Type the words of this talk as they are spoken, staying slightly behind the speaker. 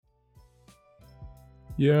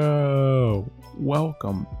Yo,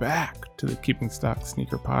 welcome back to the Keeping Stock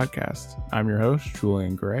Sneaker Podcast. I'm your host,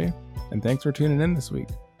 Julian Gray, and thanks for tuning in this week.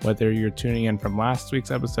 Whether you're tuning in from last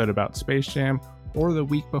week's episode about Space Jam or the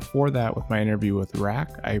week before that with my interview with Rack,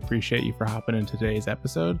 I appreciate you for hopping in today's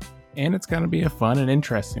episode, and it's going to be a fun and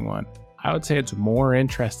interesting one. I would say it's more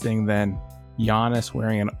interesting than Giannis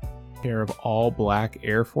wearing a pair of all black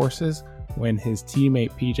Air Forces when his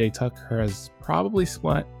teammate PJ Tucker has probably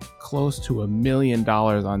spent close to $1 million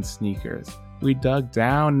on sneakers. We dug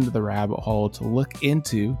down into the rabbit hole to look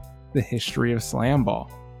into the history of slam ball.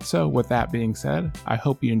 So with that being said, I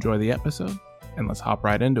hope you enjoy the episode, and let's hop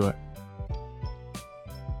right into it.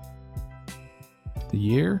 The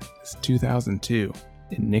year is 2002,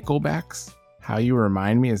 and Nickelback's How You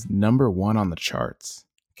Remind Me is number 1 on the charts.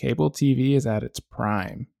 Cable TV is at its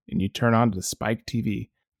prime, and you turn on to Spike TV,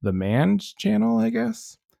 the man's channel, I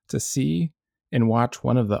guess, to see and watch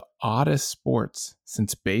one of the oddest sports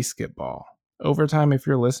since basketball. Overtime, if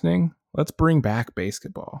you're listening, let's bring back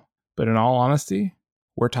basketball. But in all honesty,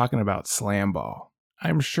 we're talking about slam ball.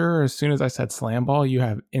 I'm sure as soon as I said slam ball, you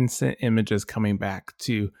have instant images coming back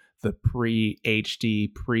to the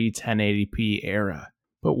pre-HD, pre-1080p era.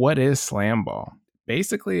 But what is slam ball?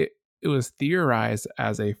 Basically, it was theorized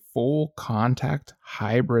as a full contact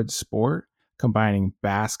hybrid sport combining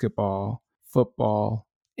basketball, football,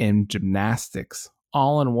 and gymnastics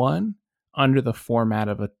all in one under the format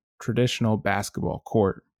of a traditional basketball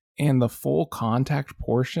court. And the full contact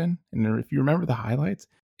portion, and if you remember the highlights,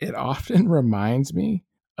 it often reminds me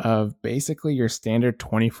of basically your standard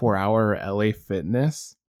 24-hour LA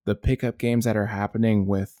Fitness, the pickup games that are happening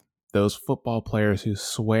with those football players who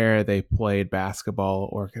swear they played basketball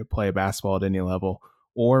or could play basketball at any level,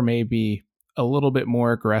 or maybe a little bit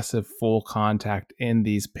more aggressive full contact in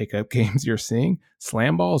these pickup games you're seeing.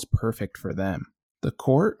 Slam ball is perfect for them. The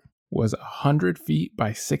court was 100 feet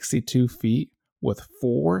by 62 feet with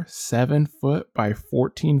 4 7-foot by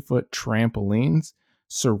 14-foot trampolines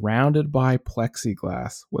surrounded by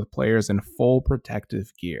plexiglass with players in full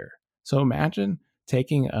protective gear. So imagine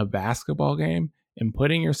taking a basketball game and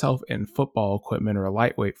putting yourself in football equipment or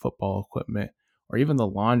lightweight football equipment or even the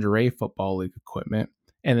lingerie football league equipment,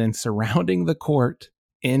 and then surrounding the court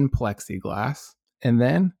in plexiglass, and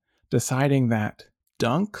then deciding that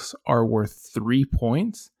dunks are worth 3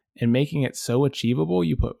 points and making it so achievable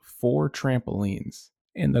you put 4 trampolines.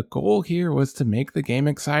 And the goal here was to make the game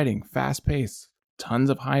exciting, fast-paced,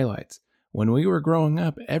 tons of highlights. When we were growing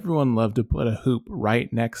up, everyone loved to put a hoop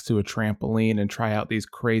right next to a trampoline and try out these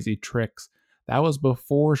crazy tricks. That was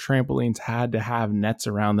before trampolines had to have nets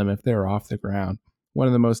around them if they were off the ground. One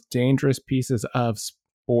of the most dangerous pieces of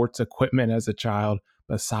sports equipment as a child,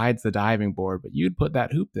 besides the diving board, but you'd put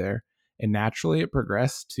that hoop there, and naturally it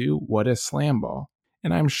progressed to what is slam ball.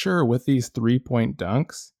 And I'm sure with these 3-point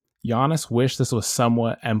dunks, Giannis wished this was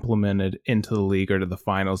somewhat implemented into the league or to the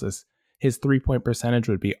finals, as his 3-point percentage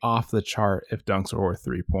would be off the chart if dunks were worth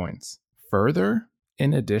 3 points. Further,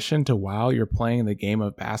 in addition to while you're playing the game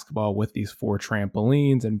of basketball with these 4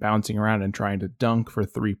 trampolines and bouncing around and trying to dunk for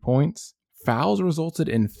 3 points, fouls resulted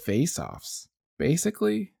in face-offs.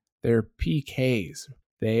 Basically, they're PKs.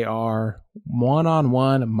 They are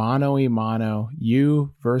one-on-one, mano-a-mano,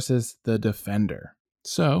 you versus the defender.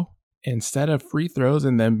 So, instead of free throws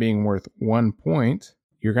and them being worth 1 point,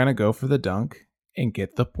 you're going to go for the dunk and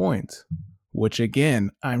get the point. Which again,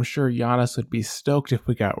 I'm sure Giannis would be stoked if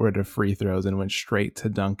we got rid of free throws and went straight to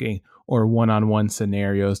dunking or one-on-one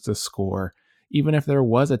scenarios to score. Even if there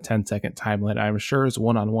was a 10-second time limit, I'm sure his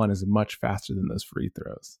one-on-one is much faster than those free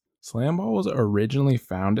throws. Slam ball was originally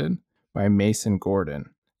founded by Mason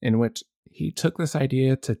Gordon, in which he took this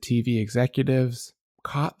idea to TV executives,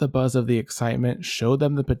 caught the buzz of the excitement, showed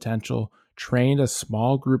them the potential, trained a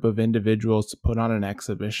small group of individuals to put on an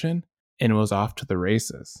exhibition, and was off to the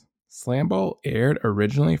races. Slam ball aired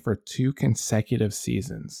originally for 2 consecutive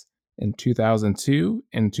seasons, in 2002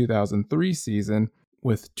 and 2003 season,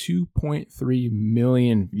 with 2.3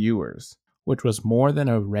 million viewers, which was more than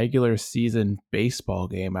a regular season baseball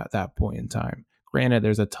game at that point in time. Granted,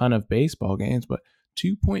 there's a ton of baseball games, but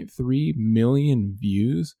 2.3 million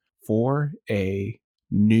views for a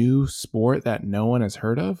new sport that no one has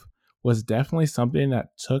heard of was definitely something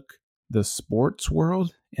that took the sports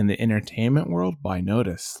world and the entertainment world by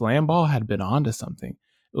notice. Slam ball had been onto something.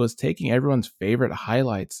 It was taking everyone's favorite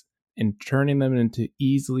highlights and turning them into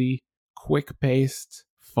easily quick-paced,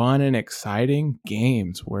 fun and exciting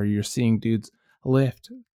games where you're seeing dudes lift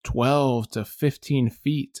 12 to 15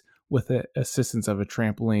 feet with the assistance of a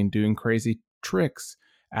trampoline, doing crazy tricks,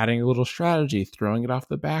 adding a little strategy, throwing it off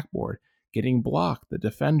the backboard, getting blocked, the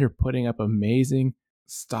defender putting up amazing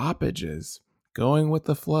stoppages, going with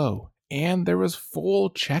the flow, and there was full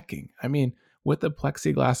checking. I mean, with the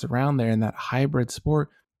plexiglass around there in that hybrid sport,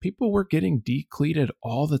 people were getting decleated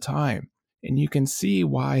all the time. And you can see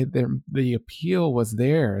why the appeal was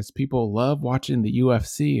there, as people love watching the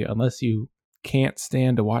UFC, unless you can't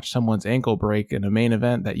stand to watch someone's ankle break in a main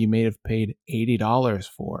event that you may have paid $80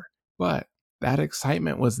 for. But that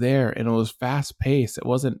excitement was there, and it was fast paced. It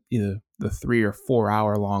wasn't the 3 or 4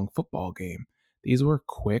 hour long football game. These were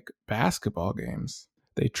quick basketball games.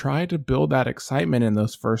 They tried to build that excitement in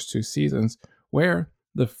those first 2 seasons, where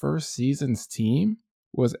the first season's team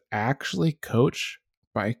was actually coached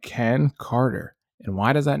by Ken Carter. And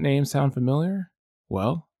why does that name sound familiar?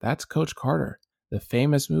 Well, that's Coach Carter, the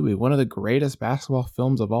famous movie, one of the greatest basketball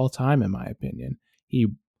films of all time, in my opinion. He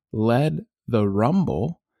led the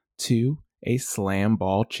Rumble to a slam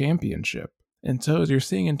ball championship. And so as you're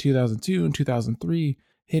seeing in 2002 and 2003,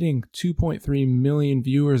 hitting 2.3 million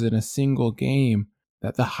viewers in a single game,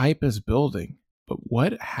 that the hype is building. But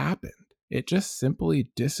what happened? It just simply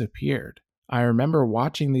disappeared. I remember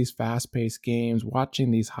watching these fast-paced games,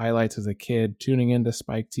 watching these highlights as a kid, tuning into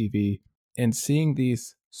Spike TV, and seeing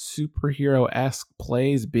these superhero-esque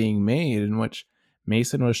plays being made in which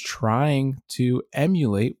Mason was trying to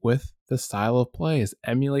emulate with the style of plays,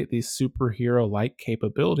 emulate these superhero-like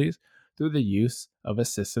capabilities through the use of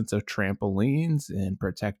assistance of trampolines and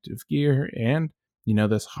protective gear and,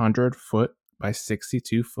 this 100-foot by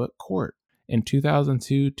 62-foot court. In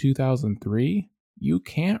 2002, 2003, you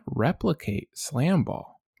can't replicate slam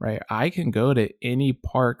ball, right? I can go to any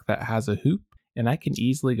park that has a hoop and I can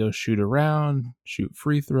easily go shoot around, shoot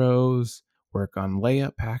free throws, work on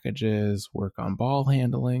layup packages, work on ball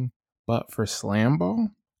handling. But for slam ball,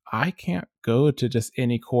 I can't go to just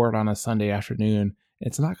any court on a Sunday afternoon.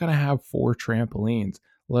 It's not going to have 4 trampolines,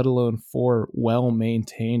 let alone 4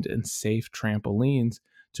 well-maintained and safe trampolines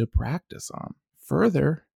to practice on.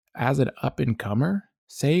 Further, as an up-and-comer,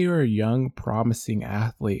 say you're a young, promising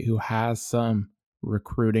athlete who has some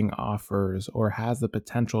recruiting offers or has the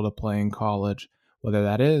potential to play in college, whether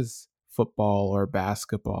that is football or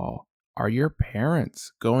basketball. Are your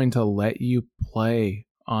parents going to let you play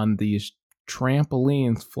on these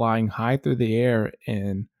trampolines flying high through the air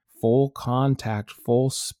in full contact, full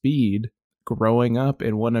speed, growing up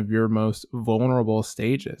in one of your most vulnerable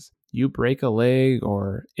stages? You break a leg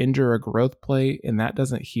or injure a growth plate and that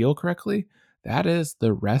doesn't heal correctly, that is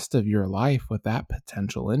the rest of your life with that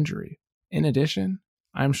potential injury. In addition,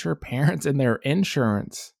 I'm sure parents and their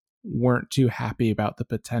insurance weren't too happy about the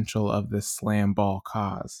potential of this slam ball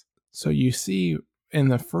cause. So you see, in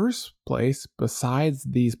the first place, besides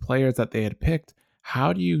these players that they had picked,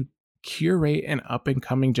 how do you curate an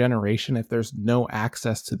up-and-coming generation if there's no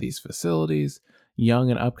access to these facilities?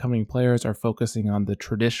 Young and upcoming players are focusing on the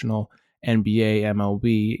traditional NBA,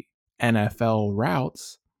 MLB, NFL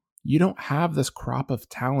routes. You don't have this crop of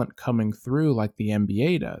talent coming through like the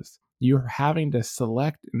NBA does. You're having to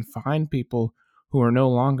select and find people who are no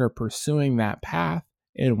longer pursuing that path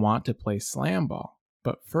and want to play slam ball.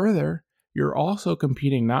 But further, you're also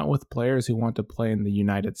competing not with players who want to play in the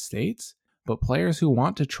United States, but players who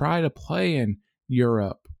want to try to play in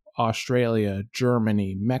Europe, Australia,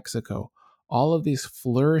 Germany, Mexico, all of these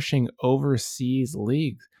flourishing overseas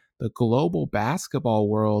leagues. The global basketball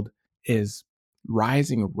world is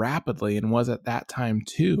rising rapidly and was at that time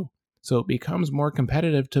too. So it becomes more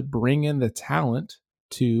competitive to bring in the talent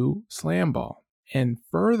to slam ball. And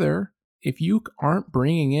further, if you aren't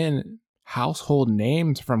bringing in household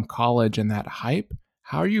names from college and that hype,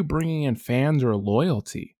 how are you bringing in fans or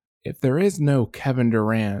loyalty? If there is no Kevin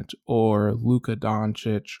Durant or Luka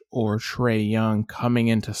Doncic or Trae Young coming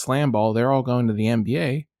into slam ball, they're all going to the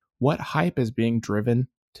NBA. What hype is being driven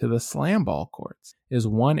to the slam ball courts is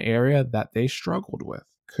one area that they struggled with.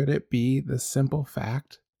 Could it be the simple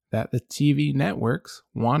fact that the TV networks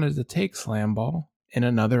wanted to take slam ball in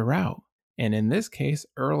another route? And in this case,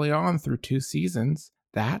 early on through 2 seasons,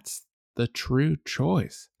 that's the true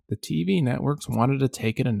choice. The TV networks wanted to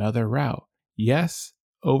take it another route. Yes,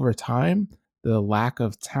 over time, the lack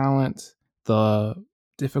of talent, the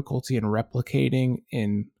difficulty in replicating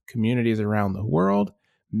in communities around the world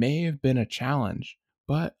may have been a challenge.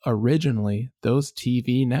 But originally, those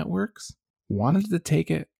TV networks wanted to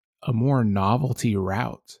take it a more novelty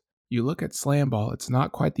route. You look at slam ball, it's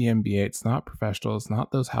not quite the NBA, it's not professional, it's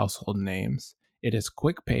not those household names. It is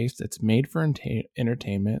quick-paced, it's made for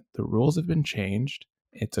entertainment, the rules have been changed.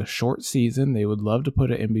 It's a short season. They would love to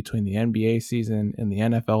put it in between the NBA season and the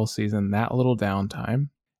NFL season, that little downtime.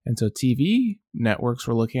 And so TV networks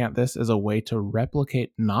were looking at this as a way to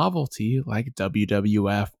replicate novelty like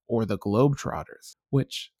WWF or the Globetrotters,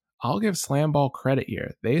 which I'll give Slam Ball credit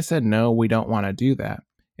here. They said, no, we don't want to do that.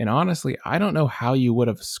 And honestly, I don't know how you would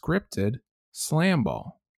have scripted Slam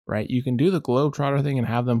Ball, right? You can do the Globetrotter thing and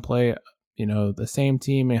have them play, the same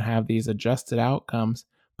team and have these adjusted outcomes,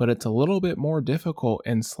 but it's a little bit more difficult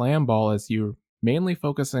in Slam Ball as you're mainly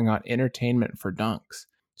focusing on entertainment for dunks.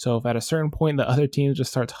 So if at a certain point the other team just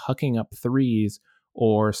starts hucking up threes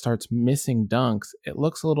or starts missing dunks, it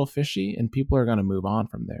looks a little fishy and people are going to move on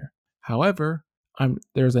from there. However,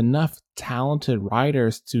 there's enough talented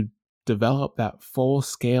writers to develop that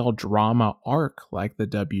full-scale drama arc like the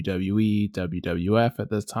WWE, WWF at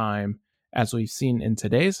this time, as we've seen in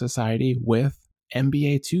today's society with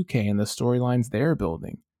NBA 2K and the storylines they're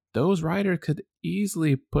building. Those writers could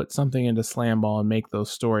easily put something into Slam Ball and make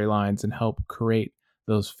those storylines and help create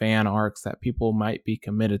those fan arcs that people might be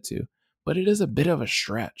committed to. But it is a bit of a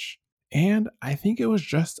stretch. And I think it was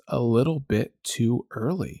just a little bit too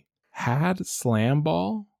early. Had Slam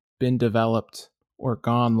Ball been developed or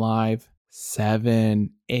gone live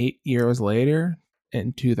 7, 8 years later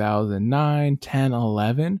in 2009, 10,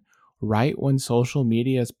 11, right when social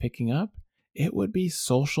media is picking up, it would be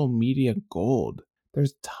social media gold.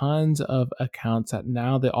 There's tons of accounts that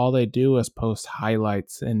now all they do is post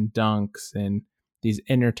highlights and dunks and these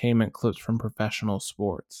entertainment clips from professional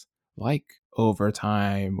sports like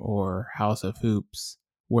Overtime or House of Hoops,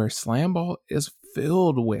 where Slam Ball is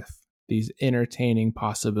filled with these entertaining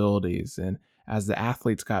possibilities. And as the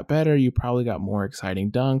athletes got better, you probably got more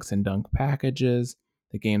exciting dunks and dunk packages.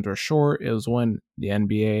 The games were short. It was when the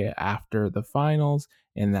NBA after the finals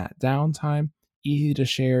in that downtime, easy to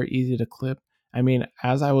share, easy to clip. I mean,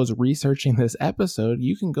 as I was researching this episode,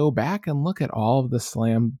 you can go back and look at all of the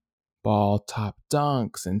Slam Ball top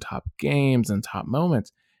dunks and top games and top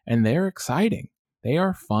moments, and they're exciting. They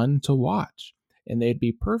are fun to watch, and they'd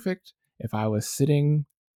be perfect if I was sitting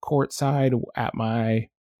courtside at my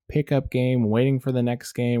pickup game, waiting for the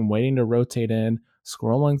next game, waiting to rotate in,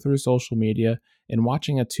 scrolling through social media, and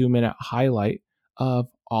watching a 2-minute highlight of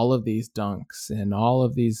all of these dunks and all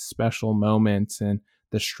of these special moments and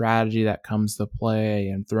the strategy that comes to play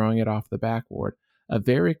and throwing it off the backboard. A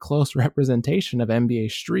very close representation of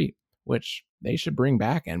NBA Street, which they should bring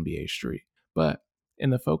back NBA Street. But in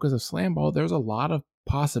the focus of Slam Ball, there's a lot of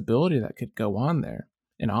possibility that could go on there.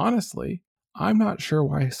 And honestly, I'm not sure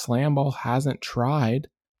why Slam Ball hasn't tried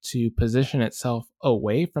to position itself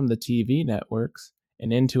away from the TV networks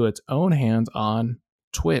and into its own hands on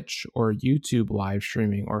Twitch or YouTube live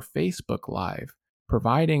streaming or Facebook Live,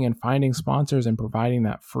 providing and finding sponsors and providing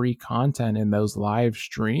that free content in those live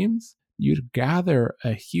streams. You'd gather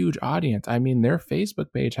a huge audience. I mean, their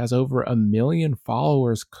Facebook page has over 1 million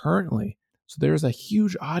followers currently. So there's a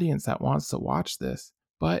huge audience that wants to watch this.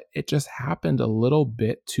 But it just happened a little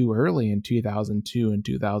bit too early in 2002 and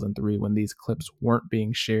 2003 when these clips weren't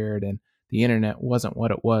being shared and the internet wasn't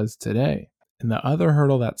what it was today. And the other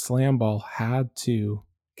hurdle that Slam Ball had to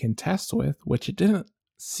contest with, which it didn't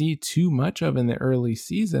see too much of in the early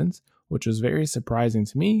seasons, which was very surprising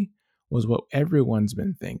to me, was what everyone's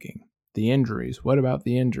been thinking. The injuries. What about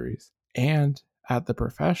the injuries? And at the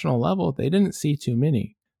professional level, they didn't see too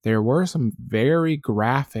many. There were some very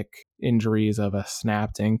graphic injuries of a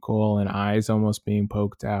snapped ankle and eyes almost being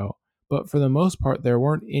poked out. But for the most part, there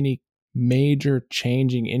weren't any major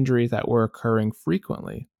changing injuries that were occurring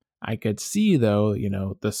frequently. I could see, though,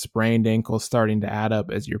 the sprained ankle starting to add up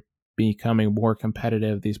as you're becoming more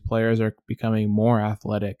competitive. These players are becoming more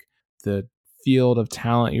athletic. The field of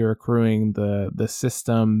talent you're accruing, the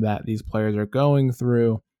system that these players are going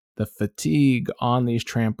through, the fatigue on these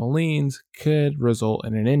trampolines could result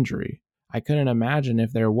in an injury. I couldn't imagine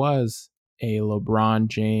if there was a LeBron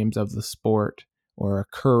James of the sport or a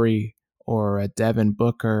Curry or a Devin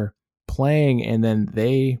Booker playing and then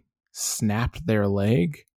they snapped their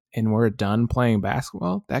leg and were done playing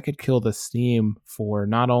basketball. That could kill the steam for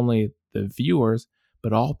not only the viewers,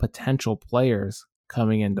 but all potential players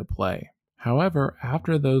coming into play. However,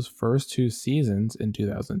 after those first 2 seasons in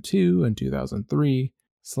 2002 and 2003,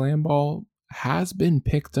 Slam Ball has been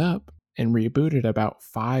picked up and rebooted about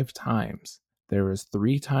 5 times. There was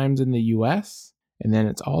 3 times in the US, and then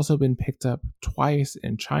it's also been picked up twice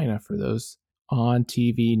in China for those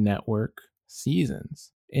on-TV network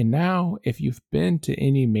seasons. And now, if you've been to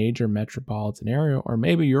any major metropolitan area, or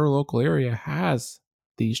maybe your local area has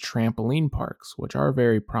these trampoline parks, which are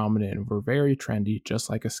very prominent and were very trendy, just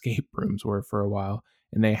like escape rooms were for a while,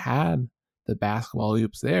 and they had the basketball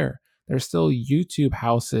hoops there. There's still YouTube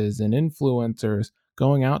houses and influencers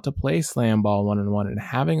going out to play Slam Ball 1-on-1 and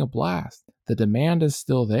having a blast. The demand is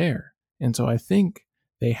still there. And so I think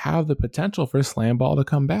they have the potential for Slam Ball to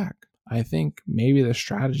come back. I think maybe the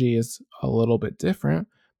strategy is a little bit different,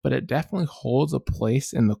 but it definitely holds a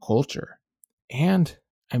place in the culture. And,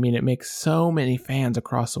 I mean, it makes so many fans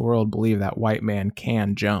across the world believe that white man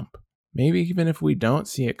can jump. Maybe even if we don't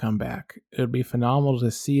see it come back, it would be phenomenal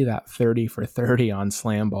to see that 30 for 30 on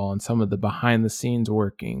Slam Ball and some of the behind the scenes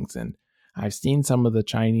workings. And I've seen some of the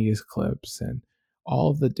Chinese clips and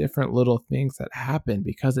all of the different little things that happen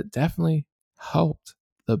because it definitely helped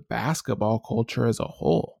the basketball culture as a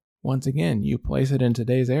whole. Once again, you place it in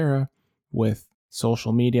today's era with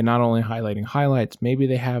social media not only highlighting highlights, maybe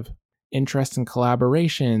they have interesting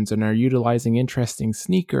collaborations and are utilizing interesting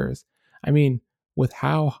sneakers. I mean, with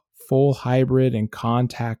how full hybrid and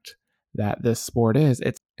contact that this sport is,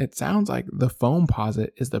 it sounds like the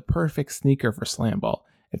Foamposite is the perfect sneaker for Slam Ball.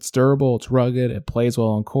 It's durable, it's rugged, it plays well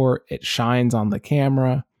on court, it shines on the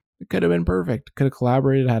camera. It could have been perfect. Could have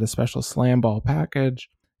collaborated, had a special Slam Ball package.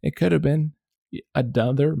 It could have been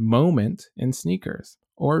another moment in sneakers.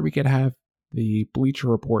 Or we could have the Bleacher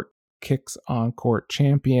Report Kicks on Court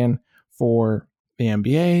champion for the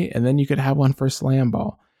NBA, and then you could have one for Slam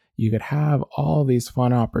Ball. You could have all these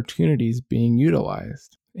fun opportunities being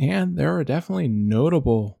utilized. And there are definitely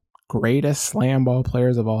notable greatest Slam Ball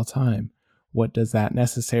players of all time. What does that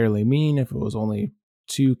necessarily mean if it was only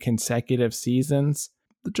 2 consecutive seasons?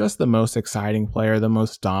 Just the most exciting player, the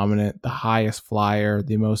most dominant, the highest flyer,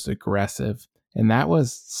 the most aggressive. And that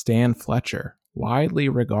was Stan Fletcher, widely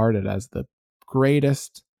regarded as the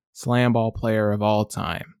greatest Slam Ball player of all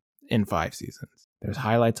time in 5 seasons. There's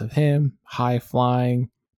highlights of him, high flying,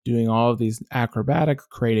 doing all of these acrobatics,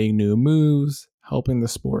 creating new moves, helping the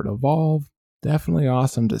sport evolve. Definitely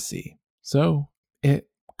awesome to see. So it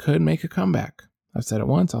could make a comeback. I've said it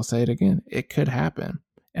once, I'll say it again. It could happen.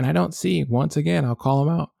 And I don't see, once again, I'll call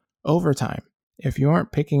them out, overtime. If you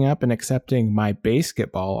aren't picking up and accepting my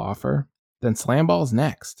basketball offer, then Slam Ball's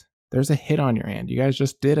next. There's a hit on your hand. You guys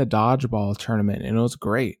just did a dodgeball tournament and it was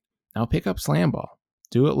great. Now pick up Slam Ball.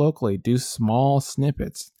 Do it locally. Do small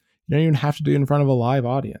snippets. You don't even have to do it in front of a live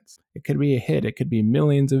audience. It could be a hit. It could be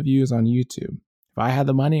millions of views on YouTube. If I had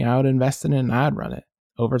the money, I would invest in it and I'd run it.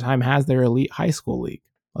 Overtime has their elite high school league.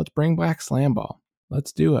 Let's bring back Slam Ball.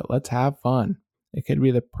 Let's do it. Let's have fun. It could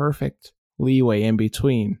be the perfect leeway in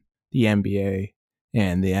between the NBA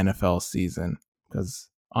and the NFL season. Because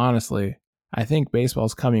honestly, I think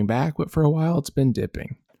baseball's coming back, but for a while it's been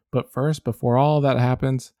dipping. But first, before all that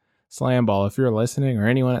happens, Slam Ball, if you're listening or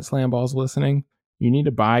anyone at Slam Ball's listening, you need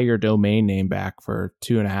to buy your domain name back for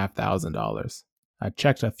 $2,500. I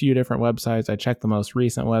checked a few different websites. I checked the most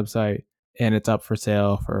recent website, and it's up for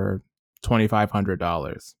sale for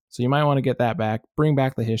 $2,500. So you might want to get that back, bring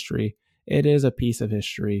back the history. It is a piece of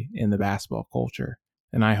history in the basketball culture,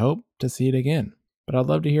 and I hope to see it again. But I'd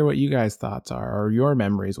love to hear what you guys' thoughts are or your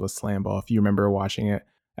memories with Slam Ball, if you remember watching it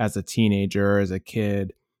as a teenager or as a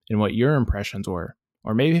kid, and what your impressions were.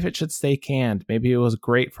 Or maybe if it should stay canned, maybe it was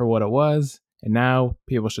great for what it was, and now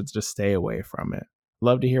people should just stay away from it.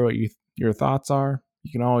 Love to hear what your thoughts are.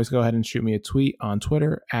 You can always go ahead and shoot me a tweet on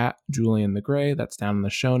Twitter at Julian the Gray. That's down in the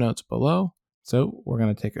show notes below. So we're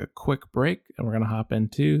going to take a quick break and we're going to hop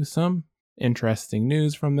into some interesting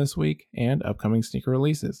news from this week and upcoming sneaker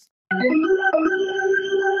releases.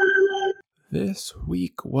 This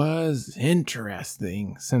week was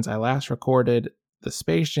interesting. Since I last recorded the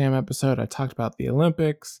Space Jam episode, I talked about the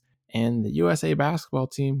Olympics and the USA basketball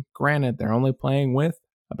team. Granted, they're only playing with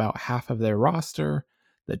about half of their roster.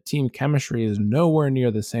 The team chemistry is nowhere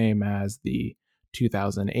near the same as the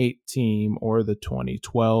 2008 team or the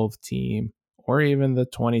 2012 team or even the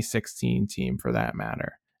 2016 team for that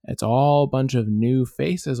matter. It's all a bunch of new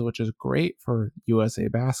faces, which is great for USA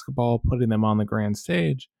basketball, putting them on the grand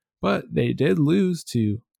stage. But they did lose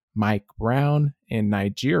to Mike Brown in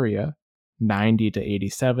Nigeria,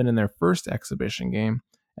 90-87 in their first exhibition game.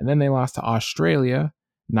 And then they lost to Australia,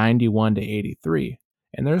 91-83.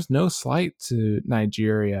 And there's no slight to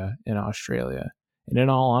Nigeria and Australia. And in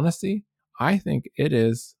all honesty, I think it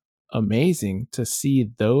is amazing to see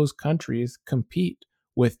those countries compete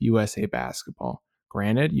with USA basketball.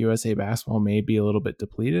 Granted, USA basketball may be a little bit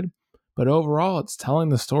depleted, but overall, it's telling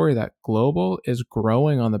the story that global is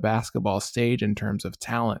growing on the basketball stage in terms of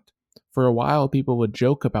talent. For a while, people would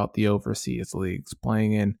joke about the overseas leagues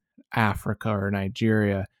playing in Africa or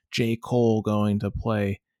Nigeria, J. Cole going to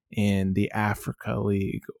play in the Africa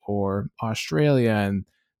League or Australia, and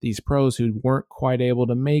these pros who weren't quite able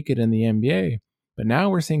to make it in the NBA. But now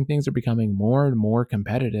we're seeing things are becoming more and more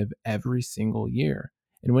competitive every single year.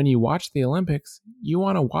 And when you watch the Olympics, you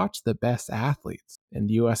want to watch the best athletes.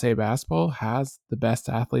 And USA basketball has the best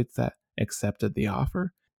athletes that accepted the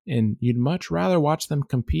offer. And you'd much rather watch them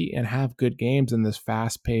compete and have good games in this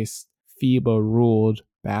fast-paced, FIBA-ruled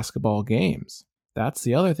basketball games. That's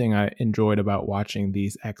the other thing I enjoyed about watching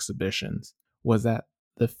these exhibitions, was that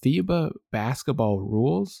the FIBA basketball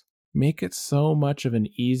rules make it so much of an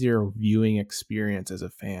easier viewing experience as a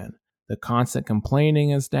fan. The constant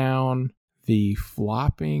complaining is down, the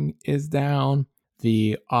flopping is down,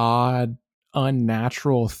 the odd,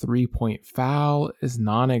 unnatural 3-point foul is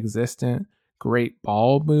non existent, great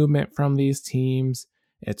ball movement from these teams.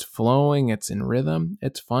 It's flowing, it's in rhythm,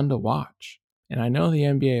 it's fun to watch. And I know the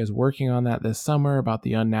NBA is working on that this summer about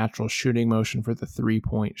the unnatural shooting motion for the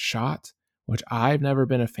 3-point shot, which I've never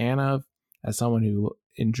been a fan of as someone who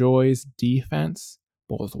enjoys defense,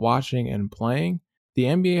 both watching and playing. The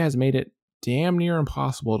NBA has made it damn near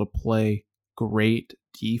impossible to play great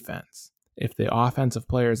defense. If the offensive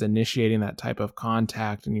player is initiating that type of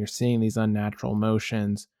contact and you're seeing these unnatural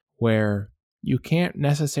motions where you can't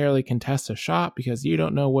necessarily contest a shot because you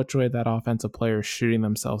don't know which way that offensive player is shooting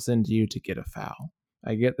themselves into you to get a foul.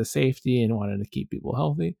 I get the safety and wanting to keep people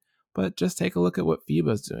healthy, but just take a look at what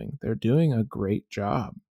FIBA's doing. They're doing a great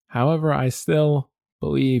job. However, I still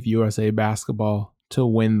believe USA Basketball to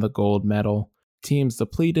win the gold medal. Teams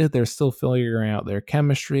depleted, they're still figuring out their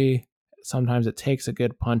chemistry. Sometimes it takes a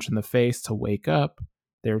good punch in the face to wake up.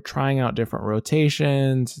 They're trying out different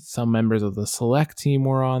rotations. Some members of the select team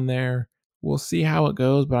were on there. We'll see how it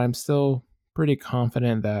goes, but I'm still pretty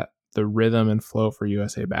confident that the rhythm and flow for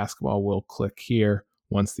USA Basketball will click here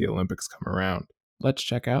once the Olympics come around. Let's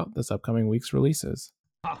check out this upcoming week's releases.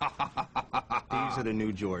 These are the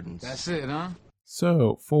new Jordans. That's it, huh?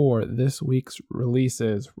 So for this week's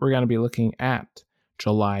releases, we're going to be looking at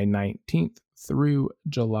July 19th through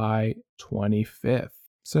July 25th.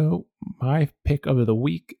 So my pick of the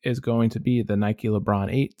week is going to be the Nike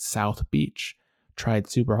LeBron 8 South Beach. Tried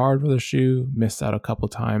super hard for the shoe, missed out a couple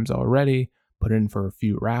times already, put in for a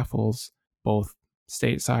few raffles, both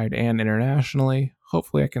stateside and internationally.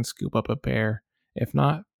 Hopefully I can scoop up a pair. If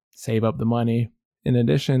not, save up the money. In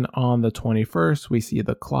addition, on the 21st, we see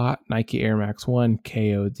the Clot Nike Air Max 1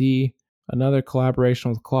 KOD, another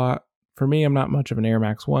collaboration with Clot. For me, I'm not much of an Air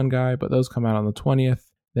Max 1 guy, but those come out on the 20th.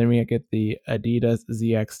 Then we get the Adidas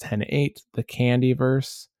ZX 10-8, the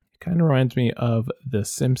Candyverse. Kind of reminds me of The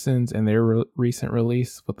Simpsons and their recent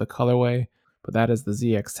release with the colorway, but that is the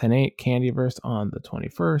ZX 10-8 Candyverse on the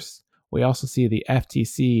 21st. We also see the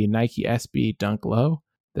FTC Nike SB Dunk Low.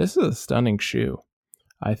 This is a stunning shoe.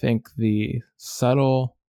 I think the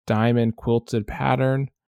subtle diamond quilted pattern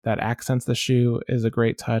that accents the shoe is a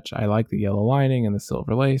great touch. I like the yellow lining and the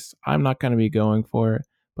silver lace. I'm not going to be going for it,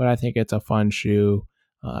 but I think it's a fun shoe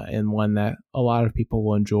and one that a lot of people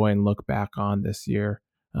will enjoy and look back on this year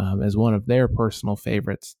as one of their personal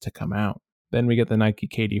favorites to come out. Then we get the Nike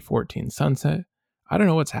KD 14 Sunset. I don't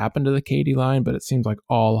know what's happened to the KD line, but it seems like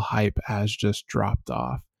all hype has just dropped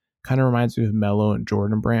off. Kind of reminds me of Melo and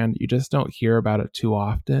Jordan Brand. You just don't hear about it too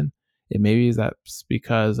often. It maybe is that's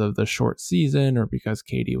because of the short season or because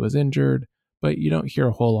KD was injured, but you don't hear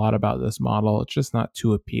a whole lot about this model. It's just not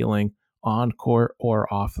too appealing on court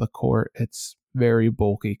or off the court. It's very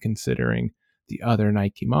bulky considering the other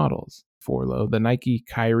Nike models. Forlow, the Nike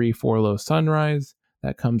Kyrie Forlow Sunrise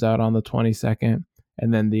that comes out on the 22nd,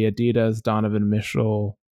 and then the Adidas Donovan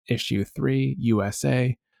Mitchell issue 3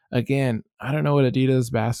 USA. Again, I don't know what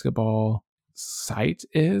Adidas basketball site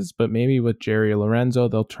is, but maybe with Jerry Lorenzo,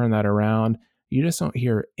 they'll turn that around. You just don't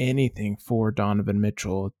hear anything for Donovan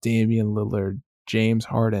Mitchell, Damian Lillard, James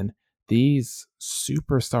Harden. These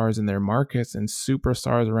superstars in their markets and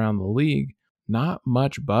superstars around the league, not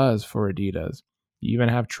much buzz for Adidas. You even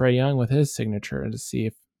have Trae Young with his signature to see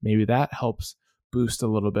if maybe that helps boost a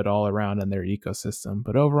little bit all around in their ecosystem.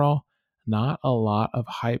 But overall, not a lot of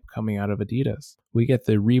hype coming out of Adidas. We get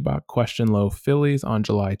the Reebok Question Low Phillies on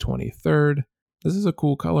July 23rd. This is a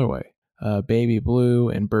cool colorway. Baby blue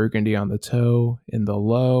and burgundy on the toe in the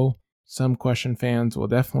low. Some Question fans will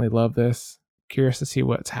definitely love this. Curious to see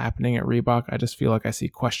what's happening at Reebok. I just feel like I see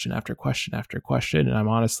question after question after question, and I'm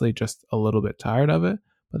honestly just a little bit tired of it.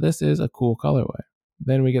 But this is a cool colorway.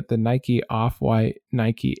 Then we get the Nike Off-White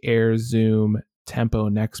Nike Air Zoom Tempo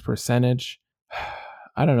Next Percentage.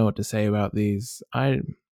 I don't know what to say about these.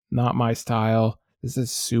 Not my style. This is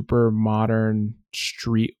super modern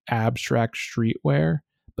abstract streetwear,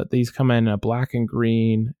 but these come in a black and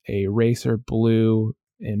green, a racer blue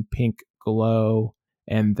and pink glow,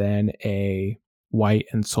 and then a white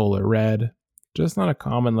and solar red. Just not a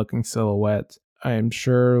common looking silhouette. I am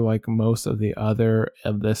sure like most of the other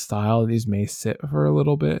of this style, these may sit for a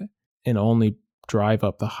little bit and only drive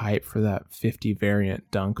up the hype for that 50 variant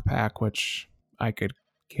dunk pack, which I could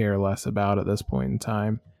care less about at this point in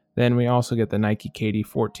time. Then we also get the Nike KD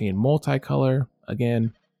 14 multicolor.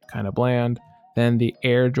 Again, kind of bland. Then the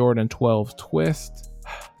Air Jordan 12 Twist.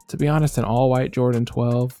 To be honest, an all-white Jordan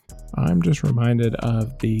 12, I'm just reminded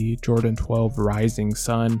of the Jordan 12 Rising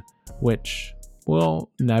Sun, which will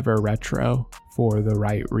never retro for the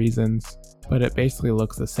right reasons, but it basically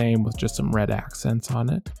looks the same with just some red accents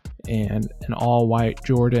on it. And an all-white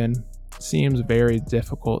Jordan seems very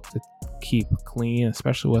difficult to keep clean,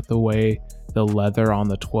 especially with the way the leather on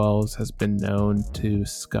the 12s has been known to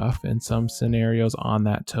scuff in some scenarios on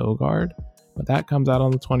that toe guard. But that comes out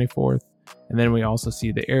on the 24th. And then we also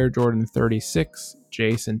see the Air Jordan 36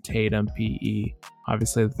 Jason Tatum PE.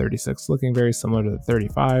 Obviously the 36 looking very similar to the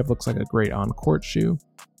 35, looks like a great on-court shoe.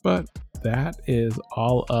 But that is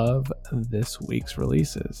all of this week's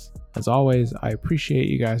releases. As always, I appreciate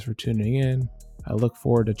you guys for tuning in. I look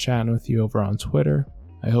forward to chatting with you over on Twitter.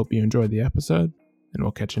 I hope you enjoyed the episode, and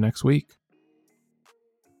we'll catch you next week.